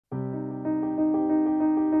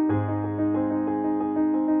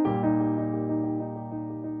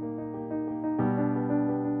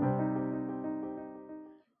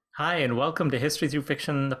Hi, and welcome to History Through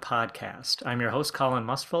Fiction, the podcast. I'm your host, Colin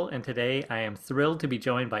Mustful, and today I am thrilled to be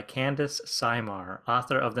joined by Candace Simar,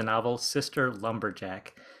 author of the novel Sister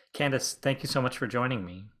Lumberjack. Candace, thank you so much for joining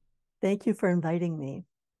me. Thank you for inviting me.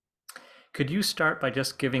 Could you start by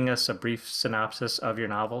just giving us a brief synopsis of your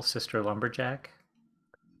novel, Sister Lumberjack?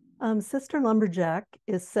 Sister Lumberjack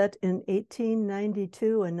is set in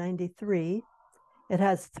 1892 and 93. It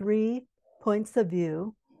has three points of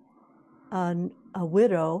view: a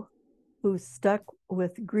widow who's stuck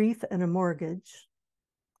with grief and a mortgage,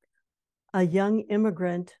 a young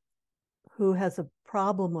immigrant who has a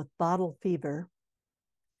problem with bottle fever,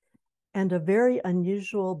 and a very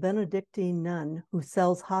unusual Benedictine nun who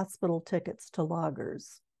sells hospital tickets to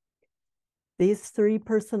loggers. These three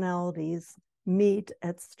personalities meet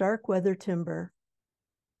at Starkweather Timber,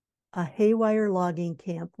 a haywire logging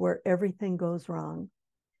camp where everything goes wrong.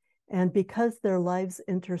 And because their lives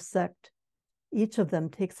intersect, each of them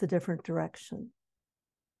takes a different direction.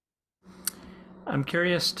 I'm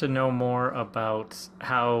curious to know more about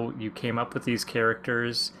how you came up with these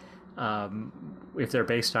characters, if they're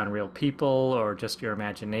based on real people or just your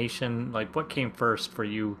imagination. Like, what came first for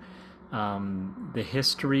you, the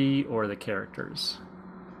history or the characters?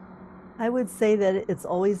 I would say that it's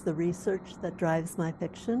always the research that drives my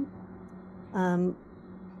fiction. Um,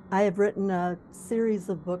 I have written a series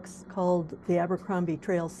of books called the Abercrombie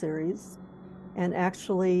Trail series, and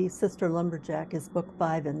actually Sister Lumberjack is book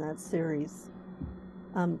 5 in that series.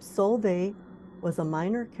 Solveig was a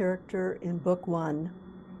minor character in book 1,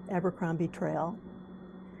 Abercrombie Trail,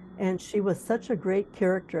 and she was such a great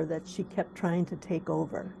character that she kept trying to take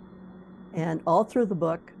over. And all through the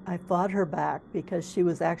book, I fought her back because she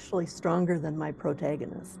was actually stronger than my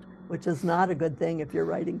protagonist, which is not a good thing if you're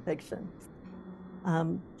writing fiction.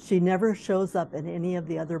 She never shows up in any of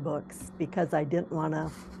the other books because I didn't want to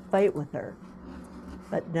fight with her.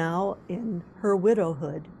 But now, in her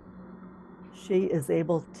widowhood, she is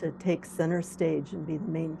able to take center stage and be the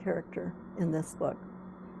main character in this book.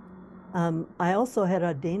 I also had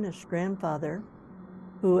a Danish grandfather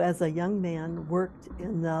who, as a young man, worked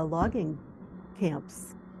in the logging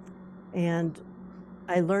camps. And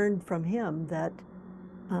I learned from him that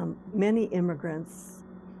many immigrants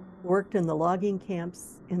worked in the logging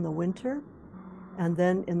camps in the winter, and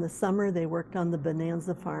then in the summer, they worked on the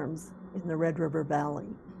bonanza farms in the Red River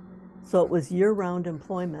Valley. So it was year-round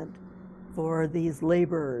employment for these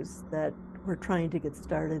laborers that were trying to get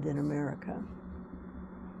started in America.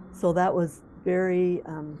 So that was very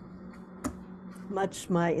much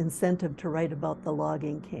my incentive to write about the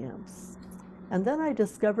logging camps. And then I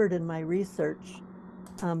discovered in my research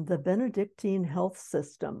the Benedictine health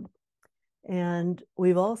system. And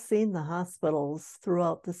we've all seen the hospitals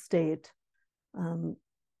throughout the state.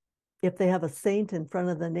 If they have a saint in front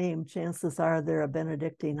of the name, chances are they're a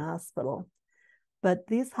Benedictine hospital. But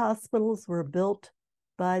these hospitals were built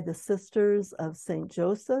by the Sisters of St.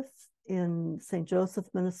 Joseph in St. Joseph,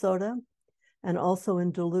 Minnesota, and also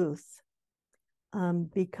in Duluth,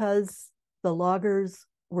 because the loggers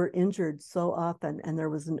were injured so often and there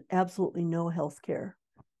was absolutely no health care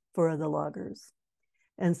for the loggers.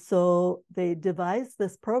 And so they devised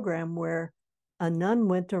this program where a nun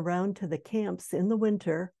went around to the camps in the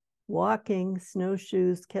winter, walking,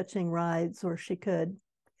 snowshoes, catching rides where she could,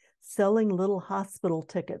 selling little hospital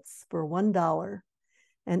tickets for $1.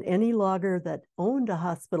 And any logger that owned a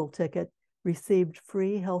hospital ticket received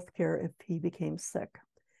free health care if he became sick.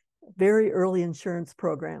 Very early insurance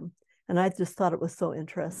program. And I just thought it was so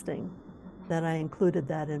interesting that I included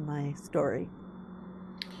that in my story.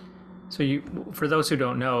 So, for those who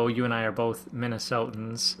don't know, you and I are both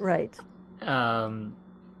Minnesotans. Right. Um,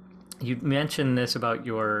 you mentioned this about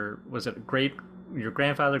was it your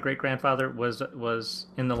grandfather, great grandfather was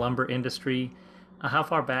in the lumber industry. How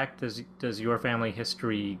far back does your family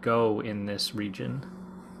history go in this region?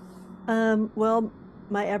 Well,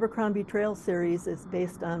 my Abercrombie Trail series is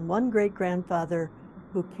based on one great grandfather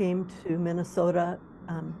who came to Minnesota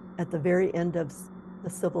at the very end of the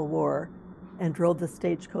Civil War and drove the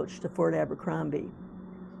stagecoach to Fort Abercrombie.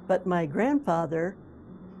 But my grandfather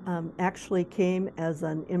actually came as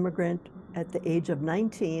an immigrant at the age of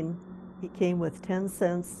 19. He came with 10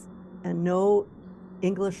 cents and no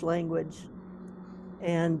English language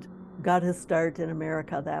and got his start in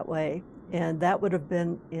America that way. And that would have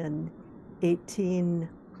been in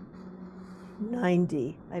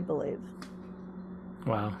 1890, I believe.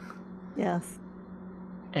 Wow. Yes.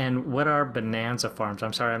 And what are bonanza farms?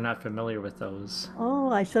 I'm sorry, I'm not familiar with those. Oh,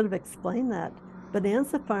 I should have explained that.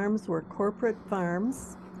 Bonanza farms were corporate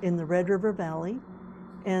farms in the Red River Valley.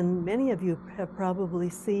 And many of you have probably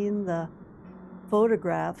seen the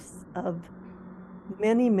photographs of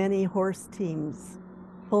many, many horse teams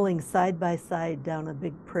pulling side by side down a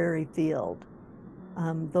big prairie field.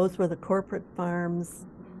 Those were the corporate farms.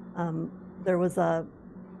 There was a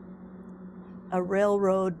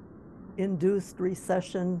railroad induced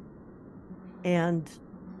recession, and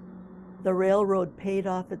the railroad paid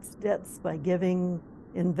off its debts by giving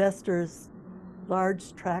investors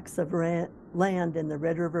large tracts of land in the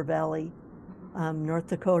Red River Valley, North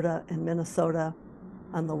Dakota, and Minnesota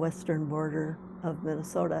on the western border of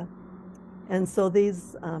Minnesota. And so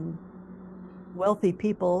these wealthy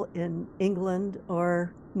people in England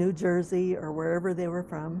or New Jersey or wherever they were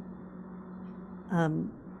from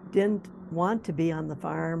um, didn't want to be on the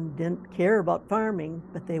farm, didn't care about farming,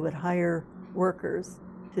 but they would hire workers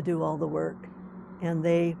to do all the work. And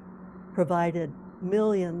they provided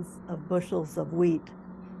millions of bushels of wheat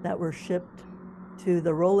that were shipped to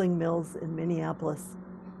the rolling mills in Minneapolis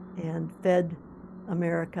and fed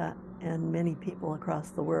America and many people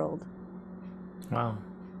across the world. Wow.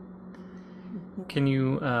 Mhm. Can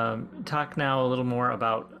you talk now a little more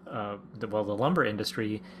about the lumber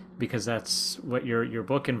industry, because that's what your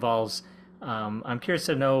book involves. I'm curious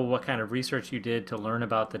to know what kind of research you did to learn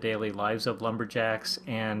about the daily lives of lumberjacks,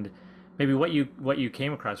 and maybe what you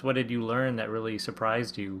came across. What did you learn that really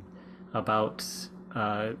surprised you about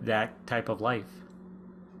that type of life?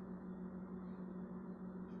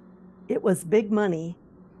 It was big money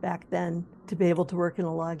back then to be able to work in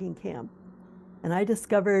a logging camp. And I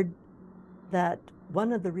discovered that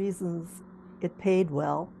one of the reasons it paid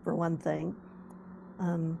well, for one thing,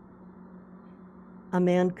 um, a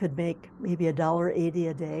man could make maybe $1.80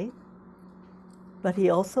 a day, but he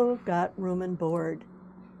also got room and board.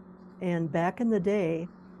 And back in the day,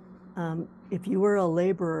 if you were a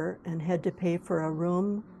laborer and had to pay for a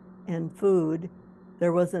room and food,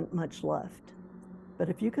 there wasn't much left. But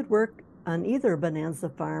if you could work on either a bonanza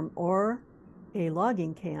farm or a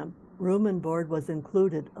logging camp, room and board was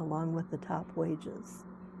included along with the top wages.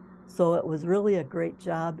 So it was really a great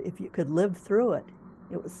job if you could live through it.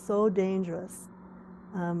 It was so dangerous.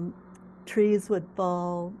 Um, Trees would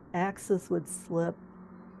fall, axes would slip.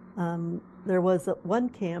 There was one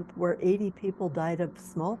camp where 80 people died of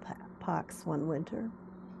smallpox one winter,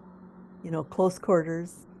 close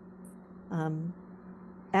quarters. Um,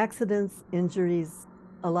 Accidents, injuries,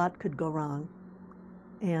 a lot could go wrong.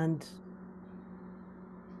 And,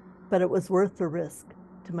 but it was worth the risk.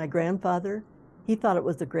 To my grandfather, he thought it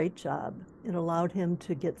was a great job. It allowed him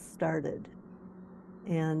to get started.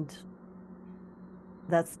 And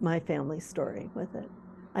that's my family story with it.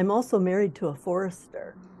 I'm also married to a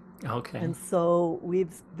forester. Okay. And so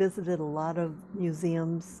we've visited a lot of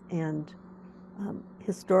museums and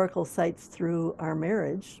historical sites through our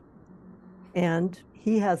marriage. And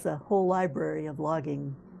he has a whole library of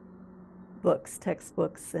logging books,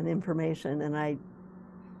 textbooks, and information. And I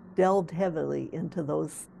delved heavily into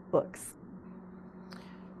those books.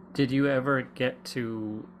 Did you ever get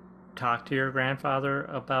to talk to your grandfather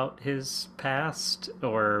about his past,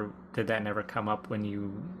 or did that never come up when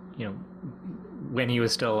you know, when he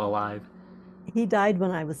was still alive? He died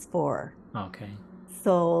when I was 4. Okay.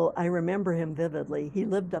 So I remember him vividly. He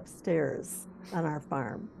lived upstairs on our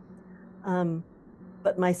farm. Um,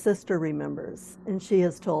 but my sister remembers, and she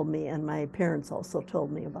has told me, and my parents also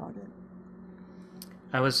told me about it.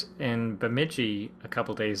 I was in Bemidji a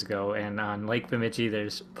couple days ago, and on Lake Bemidji,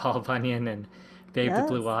 there's Paul Bunyan and Babe the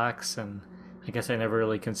Blue Yes, Ox, and I guess I never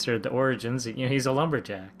really considered the origins. He's a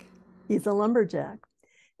lumberjack. he's a lumberjack.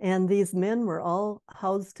 And these men were all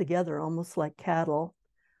housed together, almost like cattle,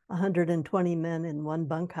 120 men in one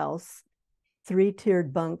bunkhouse,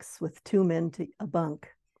 3-tiered bunks with 2 men to a bunk.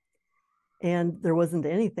 And there wasn't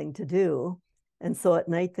anything to do. And so at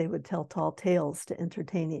night they would tell tall tales to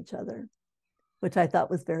entertain each other, which I thought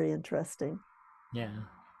was very interesting. Yeah.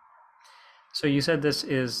 So you said this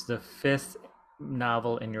is the fifth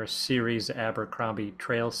novel in your series, Abercrombie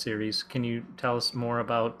Trail series. Can you tell us more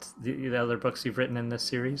about the other books you've written in this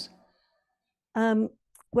series? Um,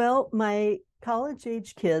 well, my college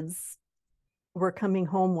age kids were coming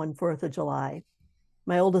home one 4th of July.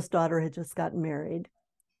 My oldest daughter had just gotten married.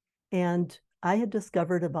 And I had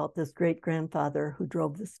discovered about this great grandfather who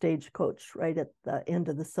drove the stagecoach right at the end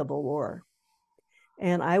of the Civil War.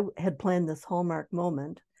 And I had planned this hallmark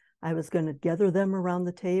moment. I was going to gather them around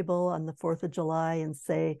the table on the 4th of July and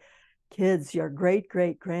say, kids, your great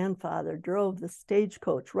great grandfather drove the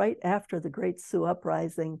stagecoach right after the Great Sioux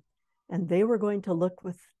Uprising. And they were going to look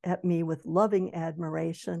at me with loving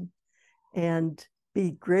admiration and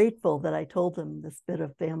be grateful that I told them this bit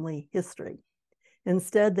of family history.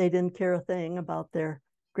 Instead, they didn't care a thing about their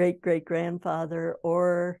great great grandfather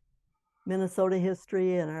or Minnesota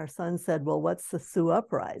history, and our son said, well, what's the Sioux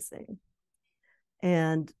Uprising?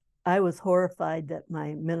 And I was horrified that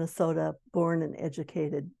my Minnesota born and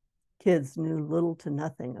educated kids knew little to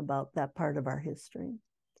nothing about that part of our history.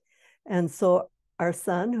 And so our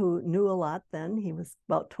son, who knew a lot then, he was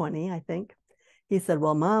about 20, I think, he said,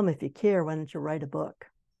 well, Mom, if you care, why don't you write a book?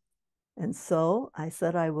 And so I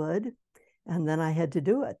said I would. And then I had to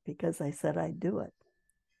do it because I said I'd do it.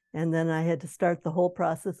 And then I had to start the whole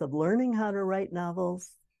process of learning how to write novels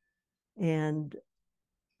and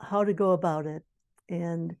how to go about it.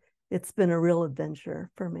 And it's been a real adventure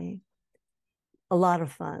for me, a lot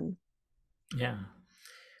of fun. Yeah.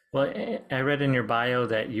 Well, I read in your bio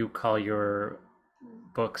that you call your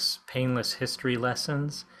books painless history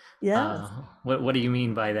lessons. Yes. What do you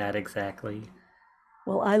mean by that exactly?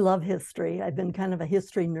 Well, I love history. I've been kind of a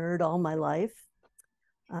history nerd all my life.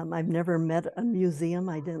 I've never met a museum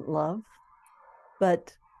I didn't love,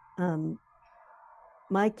 but um,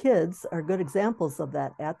 my kids are good examples of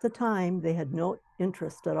that. At the time, they had no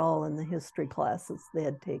interest at all in the history classes they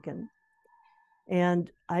had taken. And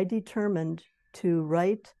I determined to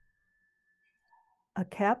write a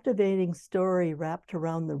captivating story wrapped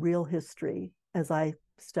around the real history as I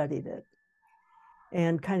studied it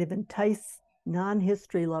and kind of entice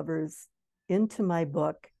non-history lovers into my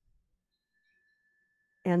book,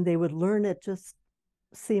 and they would learn it just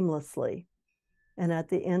seamlessly. And at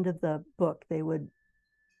the end of the book, they would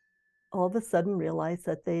all of a sudden realize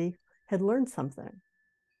that they had learned something.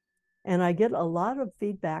 And I get a lot of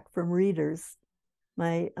feedback from readers.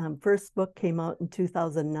 My first book came out in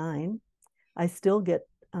 2009. I still get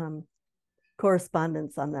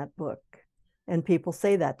correspondence on that book. And people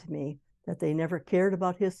say that to me, that they never cared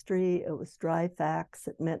about history. It was dry facts.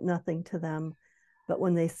 It meant nothing to them. But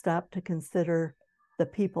when they stop to consider the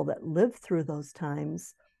people that lived through those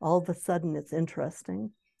times, all of a sudden it's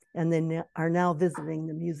interesting. And they are now visiting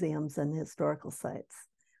the museums and historical sites,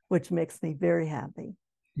 which makes me very happy.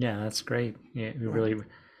 Yeah, that's great. Yeah, you Yeah. really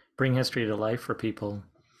bring history to life for people.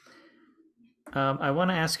 I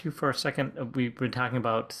want to ask you for a second. We've been talking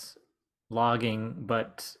about logging,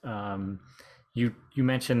 but you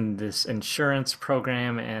mentioned this insurance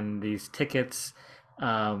program and these tickets.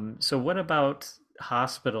 So what about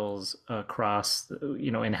hospitals across,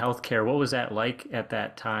 in healthcare? What was that like at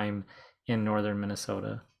that time in northern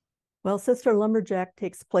Minnesota? Well, Sister Lumberjack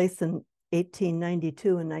takes place in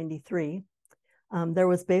 1892 and 93. There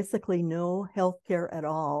was basically no health care at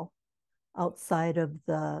all outside of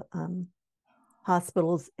the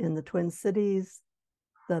hospitals in the Twin Cities.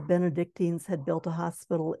 The Benedictines had built a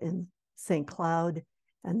hospital in St. Cloud,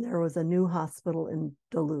 and there was a new hospital in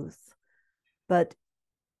Duluth. But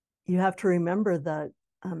you have to remember the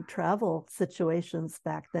travel situations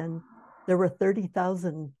back then. There were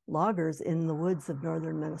 30,000 loggers in the woods of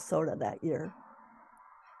northern Minnesota that year,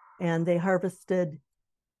 and they harvested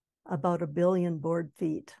about 1 billion board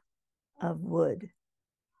feet of wood.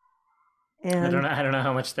 And I don't know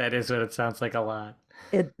how much that is, but it sounds like a lot.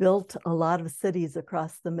 it built a lot of cities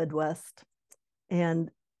across the Midwest. And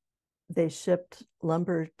they shipped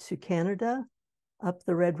lumber to Canada, up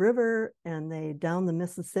the Red River, and they down the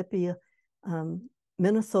Mississippi.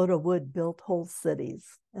 Minnesota wood built whole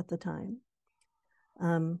cities at the time.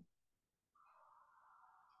 Um,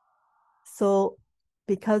 so,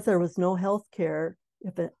 because there was no health care,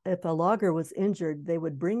 if a logger was injured, they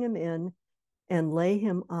would bring him in and lay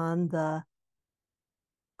him on the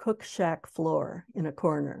cook shack floor in a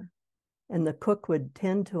corner, and the cook would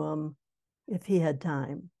tend to him if he had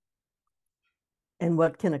time. And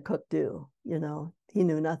what can a cook do? He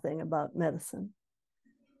knew nothing about medicine.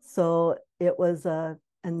 So it was a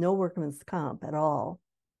no workman's comp at all.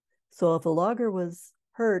 So if a logger was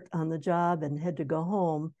hurt on the job and had to go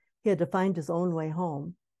home, he had to find his own way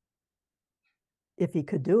home if he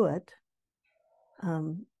could do it.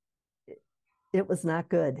 Um, it was not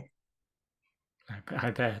good.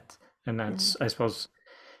 I bet, and Yeah, that's, I suppose,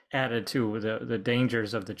 added to the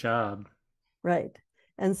dangers of the job. right.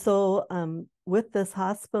 And so with this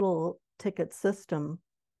hospital ticket system,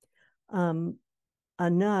 um, a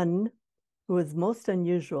nun who was most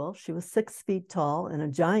unusual, she was 6 feet tall and a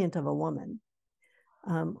giant of a woman,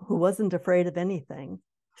 who wasn't afraid of anything.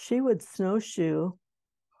 She would snowshoe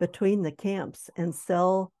between the camps and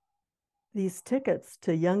sell these tickets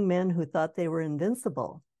to young men who thought they were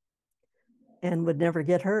invincible and would never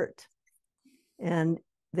get hurt. And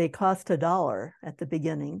they cost $1 at the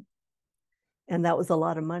beginning. And that was a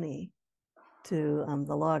lot of money to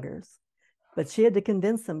the loggers. But she had to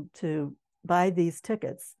convince them to buy these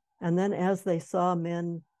tickets. And then as they saw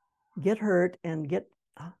men get hurt and get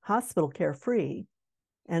hospital care free,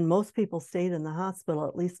 and most people stayed in the hospital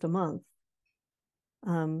at least a month.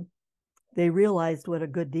 Um, they realized what a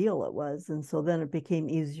good deal it was, and so then it became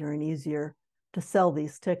easier and easier to sell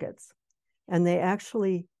these tickets. And they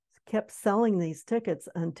actually kept selling these tickets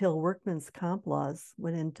until workmen's comp laws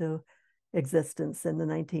went into existence in the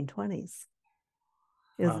 1920s.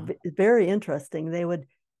 It was Wow. very interesting. They would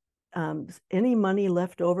any money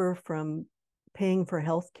left over from paying for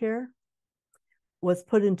health care was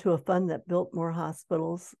put into a fund that built more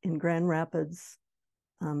hospitals in Grand Rapids,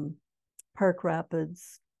 um, Park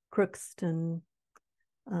Rapids, Crookston,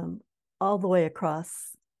 um, all the way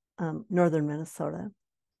across northern Minnesota.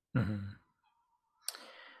 Hmm.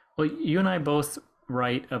 Well, you and I both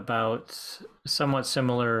write about somewhat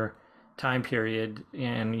similar time period,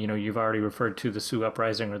 and you've already referred to the Sioux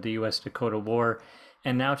Uprising or the U.S. Dakota War,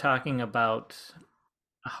 and now talking about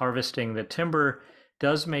harvesting the timber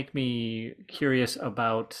does make me curious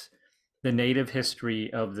about the native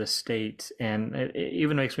history of the state, and it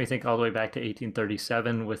even makes me think all the way back to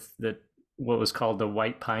 1837 with the what was called the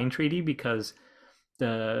White Pine Treaty, because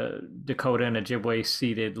the Dakota and Ojibwe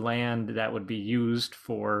ceded land that would be used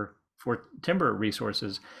for timber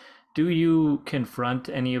resources. Do you confront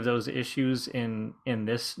any of those issues in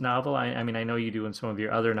this novel? I mean, I know you do in some of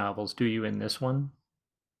your other novels. Do you in this one?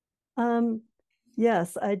 Um,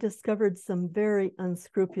 yes, I discovered some very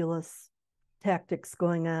unscrupulous tactics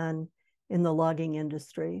going on in the logging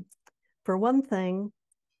industry. For one thing,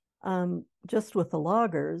 just with the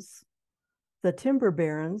loggers, the timber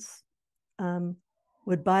barons um,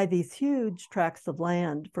 would buy these huge tracts of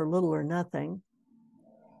land for little or nothing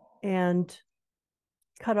and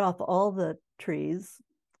cut off all the trees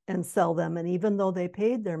and sell them. And even though they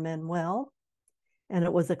paid their men well, and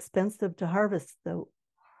it was expensive to harvest the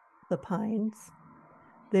pines,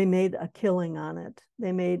 they made a killing on it.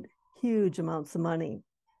 They made huge amounts of money.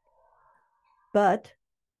 But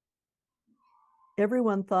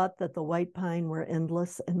everyone thought that the white pine were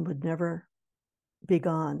endless and would never be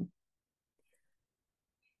gone.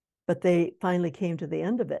 But they finally came to the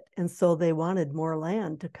end of it. And so they wanted more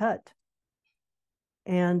land to cut.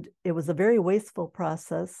 And it was a very wasteful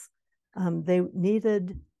process. They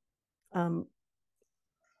needed um,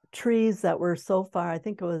 trees that were so far, I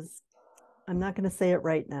think it was, I'm not going to say it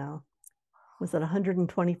right now, was it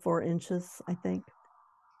 124 inches, I think?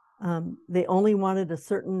 They only wanted a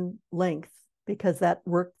certain length because that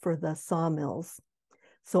worked for the sawmills.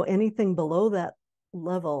 So anything below that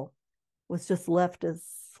level was just left as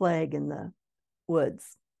slag in the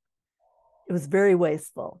woods. It was very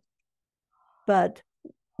wasteful. But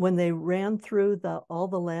when they ran through all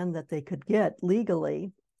the land that they could get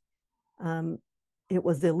legally, um, it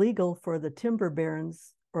was illegal for the timber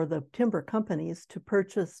barons or the timber companies to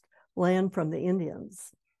purchase land from the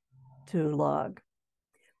Indians to log.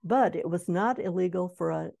 But it was not illegal for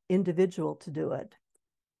an individual to do it.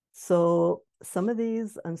 So some of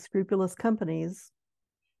these unscrupulous companies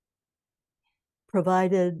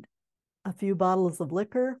provided a few bottles of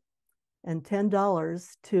liquor and $10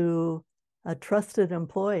 to a trusted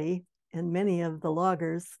employee, and many of the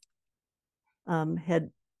loggers had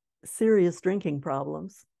serious drinking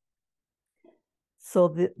problems.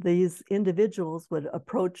 So these individuals would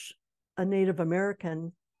approach a Native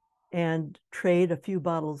American and trade a few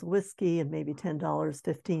bottles of whiskey and maybe $10,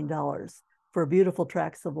 $15 for beautiful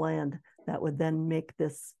tracts of land that would then make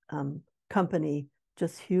this company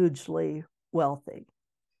just hugely wealthy.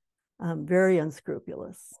 Very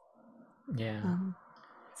unscrupulous. Yeah.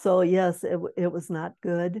 So yes, it was not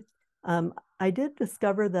good. I did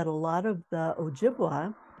discover that a lot of the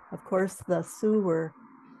Ojibwa, of course, the Sioux were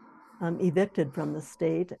evicted from the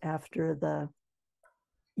state after the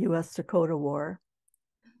U.S. Dakota War.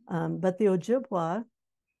 But the Ojibwa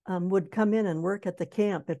would come in and work at the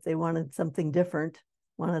camp if they wanted something different,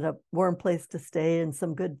 wanted a warm place to stay and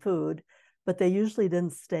some good food, but they usually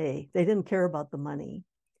didn't stay. They didn't care about the money.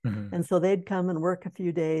 Hmm. And so they'd come and work a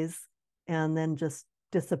few days and then just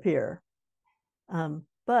disappear.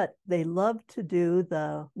 But they loved to do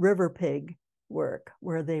the river pig work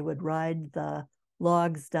where they would ride the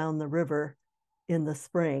logs down the river in the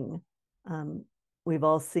spring. Um, we've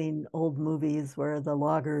all seen old movies where the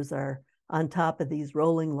loggers are on top of these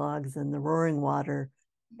rolling logs in the roaring water,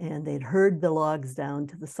 and they'd herd the logs down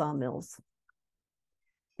to the sawmills.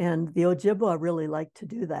 And the Ojibwa really liked to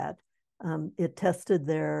do that. It tested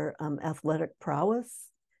their athletic prowess,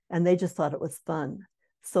 and they just thought it was fun.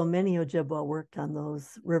 So many Ojibwa worked on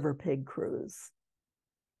those river pig crews.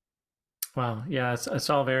 Wow. Yeah, it's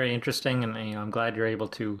all very interesting, and I'm glad you're able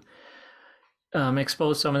to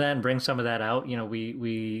expose some of that and bring some of that out.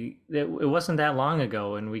 It wasn't that long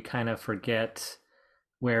ago, and we kind of forget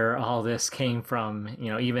where all this came from.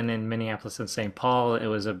 Even in Minneapolis and St. Paul, it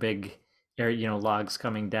was a big area, logs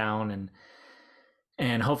coming down,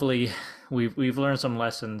 and hopefully we've learned some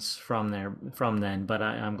lessons from then. But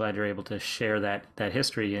I'm glad you're able to share that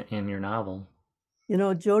history in your novel.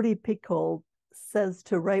 Jodi Picoult says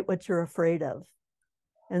to write what you're afraid of.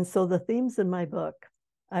 And so the themes in my book,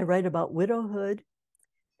 I write about widowhood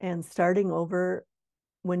and starting over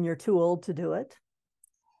when you're too old to do it.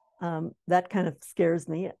 That kind of scares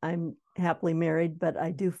me. I'm happily married, but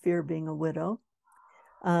I do fear being a widow.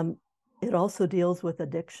 It also deals with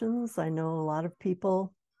addictions. I know a lot of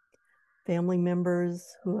people, family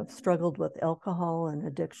members who have struggled with alcohol and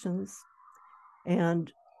addictions,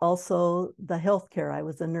 and also the healthcare. I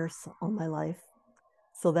was a nurse all my life,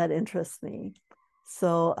 so that interests me.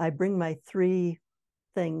 So I bring my three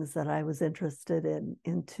things that I was interested in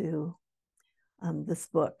into this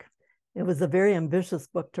book. It was a very ambitious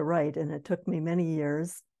book to write, and it took me many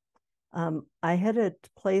years. I had it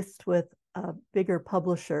placed with a bigger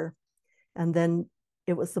publisher, and then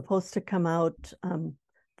it was supposed to come out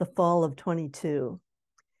the fall of 22.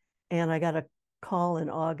 And I got a call in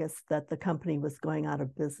August that the company was going out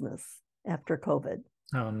of business after COVID.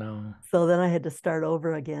 Oh no. So then I had to start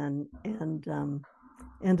over again, and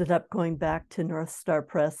ended up going back to North Star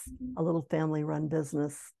Press, a little family-run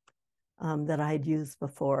business that I had used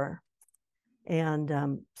before.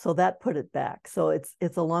 And so that put it back. So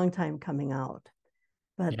it's a long time coming out,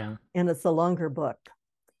 but Yeah. and it's a longer book,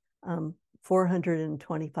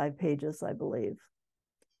 425 pages, I believe.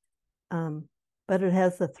 But it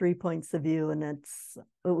has the 3 points of view, and it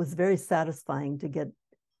was very satisfying to get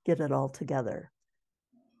it all together.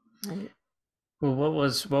 Right. Well, what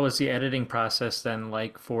was the editing process then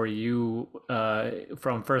like for you,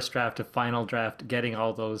 from first draft to final draft, getting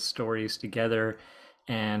all those stories together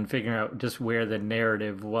and figuring out just where the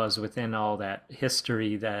narrative was within all that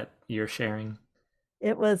history that you're sharing?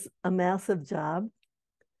 It was a massive job.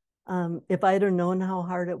 If I'd have known how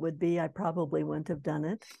hard it would be, I probably wouldn't have done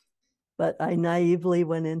it. But I naively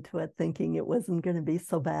went into it thinking it wasn't going to be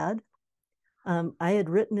so bad. I had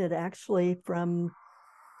written it actually from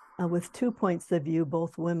with 2 points of view,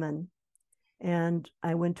 both women. And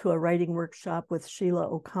I went to a writing workshop with Sheila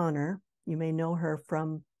O'Connor. You may know her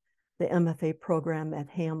from the MFA program at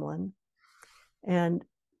Hamlin. And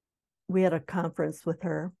we had a conference with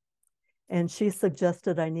her, and she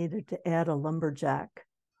suggested I needed to add a lumberjack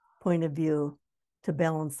point of view to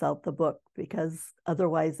balance out the book, because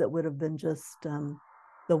otherwise it would have been just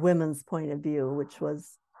the women's point of view, which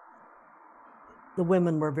was the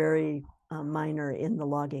women were very minor in the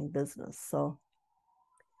logging business. So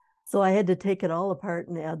I had to take it all apart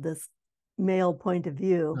and add this male point of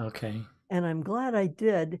view. Okay. And I'm glad I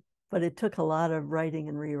did, but it took a lot of writing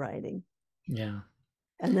and rewriting. Yeah.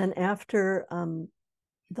 And then after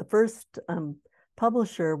the first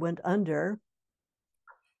publisher went under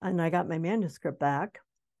and I got my manuscript back,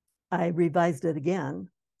 I revised it again.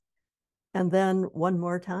 And then one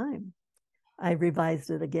more time, I revised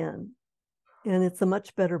it again. And it's a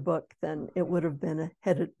much better book than it would have been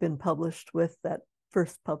had it been published with that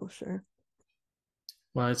first publisher.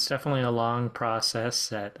 Well, it's definitely a long process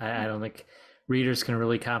that I don't think readers can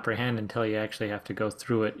really comprehend until you actually have to go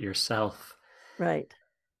through it yourself. Right.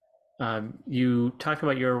 You talked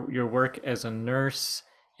about your work as a nurse,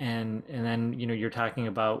 and then you're talking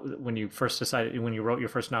about when you first decided, when you wrote your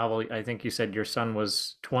first novel. I think you said your son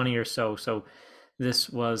was 20 or so. So this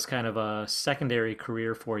was kind of a secondary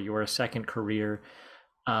career for you, or a second career.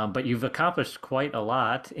 But you've accomplished quite a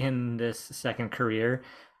lot in this second career.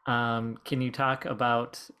 Can you talk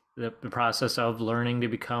about the process of learning to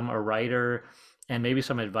become a writer, and maybe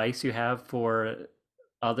some advice you have for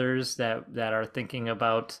others that are thinking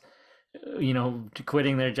about,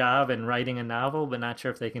 quitting their job and writing a novel, but not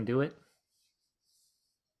sure if they can do it?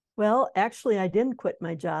 Well, actually, I didn't quit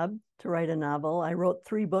my job to write a novel. I wrote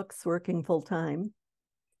 3 books working full time.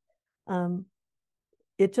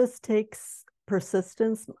 It just takes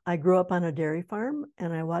persistence. I grew up on a dairy farm,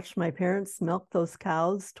 and I watched my parents milk those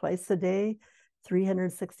cows twice a day,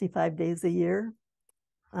 365 days a year.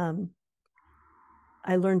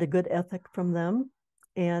 I learned a good ethic from them,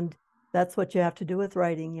 and that's what you have to do with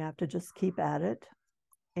writing. You have to just keep at it,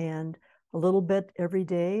 and a little bit every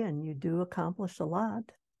day, and you do accomplish a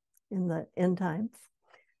lot in the end times.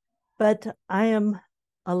 But I am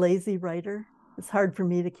a lazy writer. It's hard for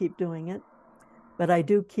me to keep doing it, but I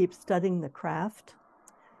do keep studying the craft.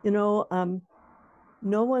 No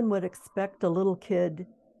one would expect a little kid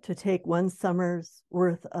to take one summer's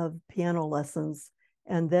worth of piano lessons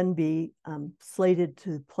and then be slated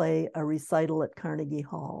to play a recital at Carnegie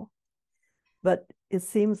Hall. But it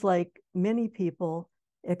seems like many people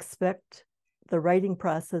expect the writing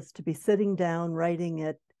process to be sitting down, writing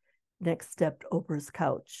it next step to Oprah's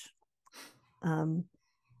couch. Um,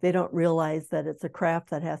 they don't realize that it's a craft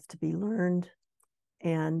that has to be learned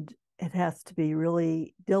and it has to be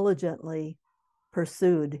really diligently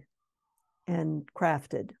pursued and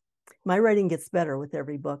crafted. My writing gets better with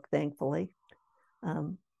every book, thankfully.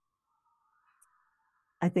 Um,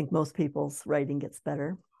 I think most people's writing gets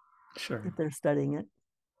better Sure. if they're studying it.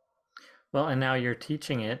 Well, and now you're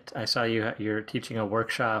teaching it. I saw you're teaching a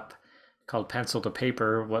workshop called Pencil to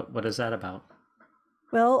Paper. What is that about?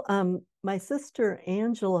 Well, my sister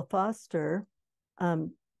Angela Foster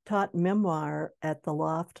um, taught memoir at the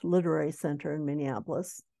Loft Literary Center in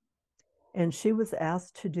Minneapolis, and she was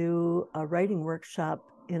asked to do a writing workshop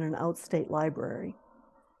in an outstate library.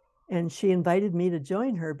 And she invited me to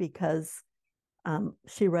join her because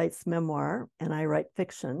she writes memoir and I write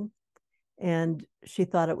fiction. And she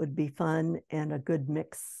thought it would be fun and a good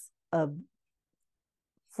mix of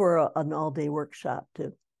for an all-day workshop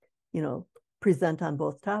to, you know, present on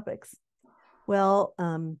both topics. Well,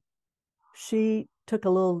 she took a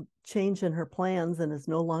little change in her plans and is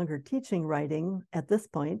no longer teaching writing at this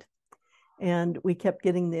point. And we kept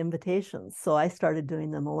getting the invitations. So I started doing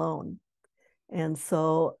them alone. And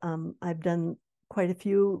so I've done quite a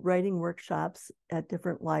few writing workshops at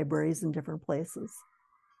different libraries and different places.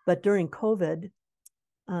 But during COVID,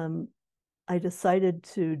 um, I decided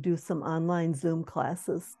to do some online Zoom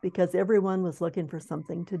classes because everyone was looking for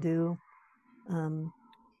something to do. Um,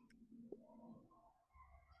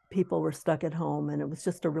 People were stuck at home, and it was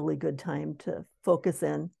just a really good time to focus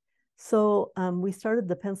in. So we started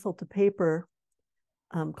the pencil to paper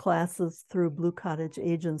classes through Blue Cottage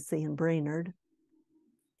Agency in Brainerd.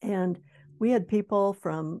 And we had people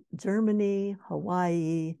from Germany,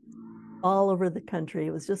 Hawaii, all over the country.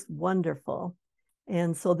 It was just wonderful.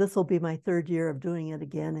 And so this will be my third year of doing it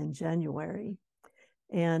again in January.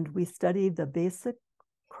 And we studied the basic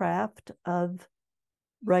craft of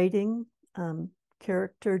writing,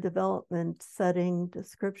 character development, setting,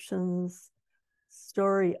 descriptions,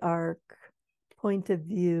 story arc, point of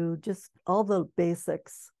view, just all the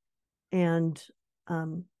basics, and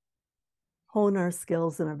um, hone our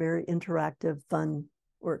skills in a very interactive, fun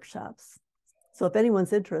workshops. So if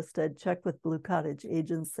anyone's interested, check with Blue Cottage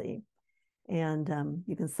Agency and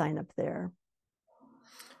you can sign up there.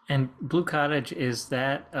 And Blue Cottage, is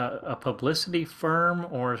that a publicity firm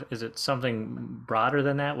or is it something broader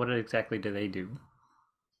than that? What exactly do they do?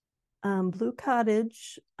 Blue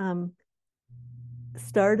Cottage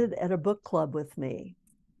started at a book club with me.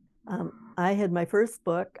 I had my first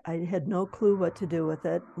book. I had no clue what to do with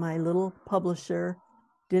it. My little publisher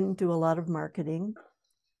didn't do a lot of marketing.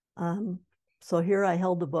 Um, so here I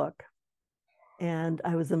held a book, and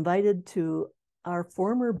I was invited to our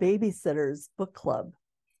former babysitter's book club.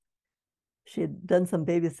 She had done some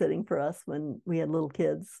babysitting for us when we had little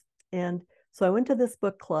kids. And so I went to this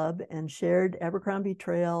book club and shared Abercrombie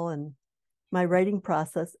Trail and my writing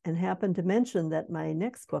process, and happened to mention that my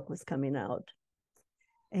next book was coming out.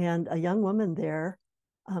 And a young woman there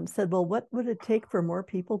said, well, what would it take for more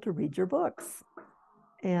people to read your books?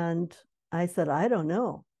 And I said, I don't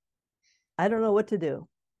know. I don't know what to do.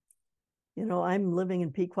 You know, I'm living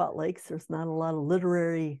in Pequot Lakes. There's not a lot of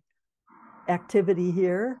literary activity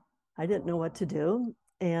here. I didn't know what to do.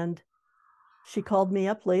 And she called me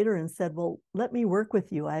up later and said, well, let me work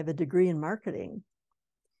with you. I have a degree in marketing.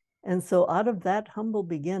 And so out of that humble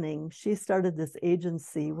beginning, she started this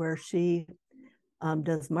agency where she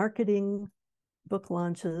does marketing, book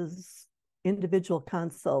launches, individual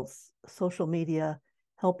consults, social media,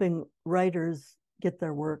 helping writers get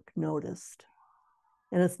their work noticed.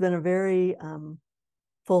 And it's been a very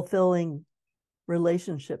fulfilling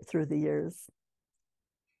relationship through the years.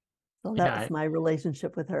 So that Yeah, was my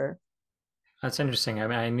relationship with her. that's interesting. I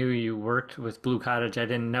mean, I knew you worked with Blue Cottage. I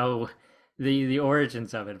didn't know the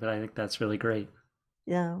origins of it, but I think that's really great.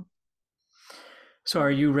 Yeah. So,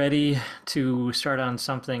 are you ready to start on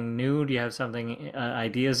something new? Do you have something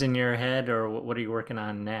ideas in your head, or what are you working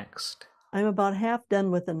on next? I'm about half done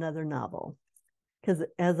with another novel because,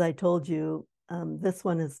 as I told you, this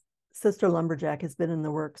one is Sister Lumberjack has been in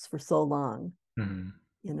the works for so long, Hmm.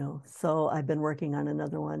 you know. So I've been working on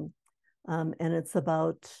another one, and it's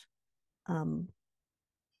about um,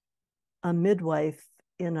 a midwife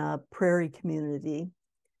in a prairie community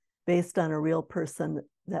based on a real person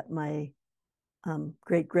that my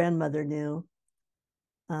great grandmother knew,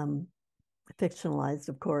 um, fictionalized,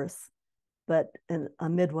 of course, but a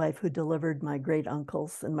midwife who delivered my great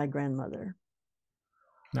uncles and my grandmother.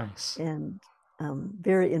 Nice. And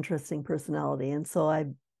very interesting personality. And so I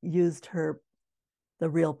used her, the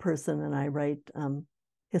real person, and I write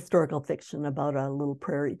historical fiction about a little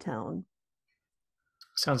prairie town.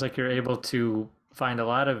 Sounds like you're able to find a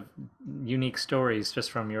lot of unique stories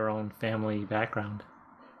just from your own family background.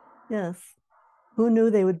 Yes. Who knew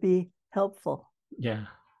they would be helpful? Yeah.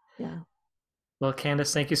 Yeah. Well,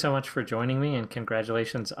 Candace, thank you so much for joining me and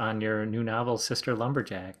congratulations on your new novel, Sister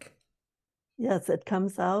Lumberjack. Yes, it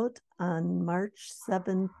comes out on March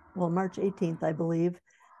 7th, well, March 18th, I believe.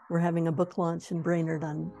 We're having a book launch in Brainerd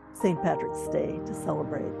on St. Patrick's Day to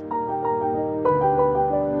celebrate.